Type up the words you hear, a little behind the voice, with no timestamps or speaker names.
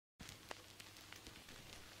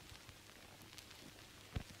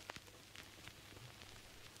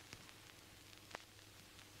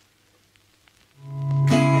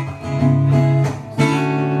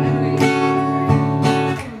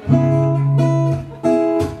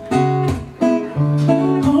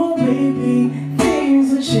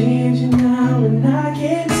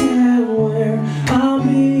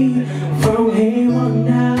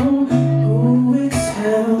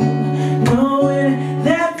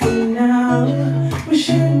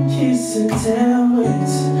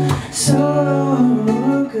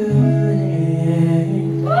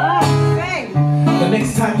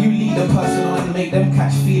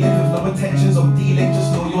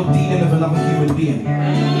being.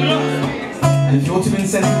 And if you're too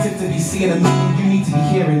insensitive to be seeing a meaning, you need to be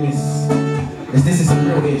hearing this. As this is a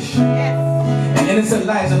real ish. And innocent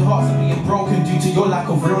lives and hearts are being broken due to your lack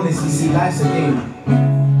of realness. You see, life's a game.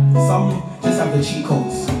 Some just have the cheat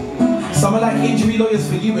codes. Some are like injury lawyers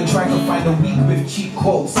for you and try to find a weak with cheap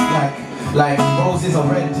quotes. Like roses are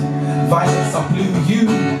red, violets are blue.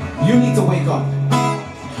 You need to wake up.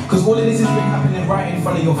 Cause all of this has been happening right in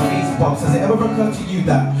front of your face, Bobs. Has it ever occurred to you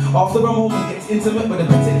that after a moment gets intimate with a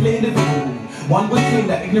particular individual, one would claim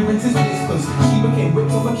that ignorance is bliss because she became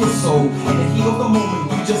whipped off a kiss, so in the heat of the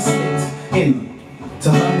moment you just slipped in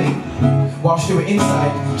to her mate. Whilst you were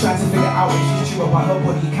inside, trying to figure out if she's true about her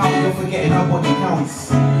body count, you're forgetting her body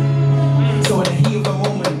counts. So in the heat of the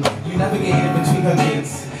moment, you navigated in between her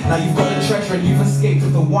gates. Now you've got the treasure and you've escaped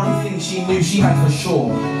with the one thing she knew she had for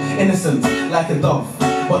sure. Innocent, like a dove.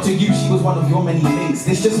 But to you, she was one of your many mates.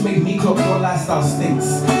 This just made me clock your lifestyle stinks.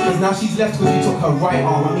 Cause now she's left because you took her right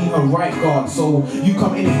arm, I mean her right guard. So you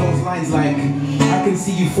come in with those lines like, I can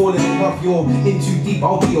see you falling in love, you're in too deep,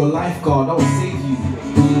 I'll be your lifeguard, I'll save you.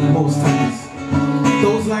 Most times.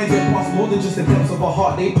 Those lines went past more than just the depths of her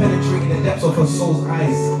heart, they penetrated the depths of her soul's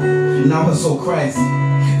eyes. Now her soul cries.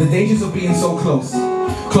 The dangers of being so close.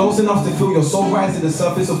 Close enough to feel your soul rise to the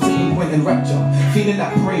surface of tipping point and rapture. Feeling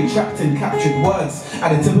that prey, trapped and captured, words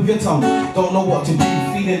at the tip of your tongue. Don't know what to do,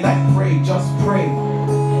 feeling like prey, just pray.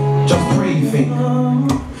 Just pray, you think.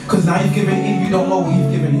 Cause now you've given in, you don't know what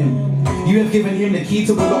you've given him. You have given him the key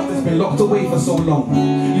to a lock that's been locked away for so long.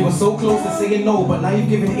 You were so close to saying no, but now you've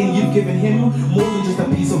given in, you've given him more than just a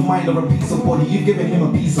piece of mind or a piece of body. You've given him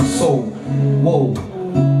a piece of soul. Whoa.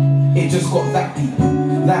 It just got that deep,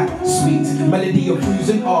 that sweet melody of who's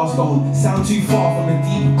and ours don't sound too far from the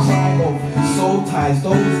deep cry of soul ties.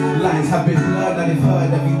 Those lines have been blurred, now they've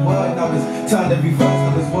heard every word, now it's turned every verse,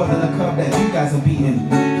 now there's word on the curve that you guys are beating.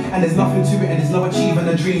 And there's nothing to it, and there's no achieving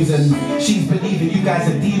her dreams, and she's believing you guys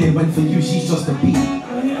are dealing when for you she's just a beat.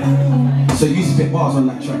 So you spit bars on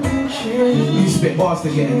that track. You spit bars to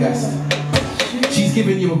get a guest. She's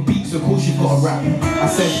giving you a beat, so of course you've got a rap. I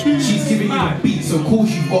said, she's giving you a beat, so of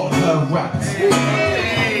course you've got her wrapped.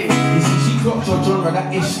 You see, she clocked your genre,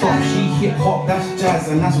 that is stop. She hip hop, that's jazz,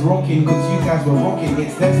 and that's rocking, cause you guys were rocking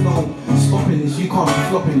it. There's no stopping this, you can't be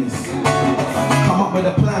flopping this. Come up with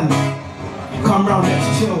a plan, come round,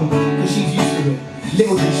 let's chill, cause she's used to it.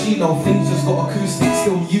 Little did she know, things just got acoustic,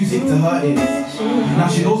 still music to her ears. Now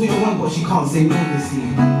she knows what you want, but she can't say no to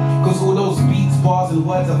see. Cause all those beats, bars and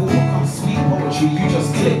words have all become sweet poetry, you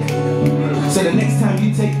just click. So the next time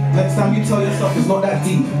you tell yourself it's not that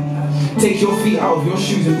deep, take your feet out of your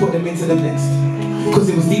shoes and put them into the next. Cause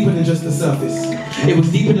it was deeper than just the surface. It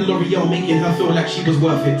was deeper than L'Oreal making her feel like she was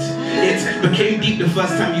worth it. It became deep the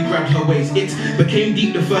first time you grabbed her waist. It became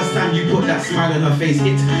deep the first time you put that smile on her face.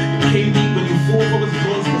 It became deep when you fought for his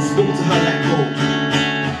bronze and spoke to her like gold.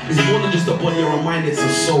 It's more than just a body or a mind, it's a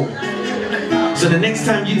soul. So the next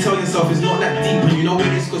time you tell yourself it's not that deep and you know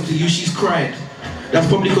it is because to you she's cried, that's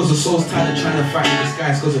probably because the soul's tired of trying to fight in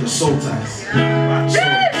disguise because of the soul ties. So,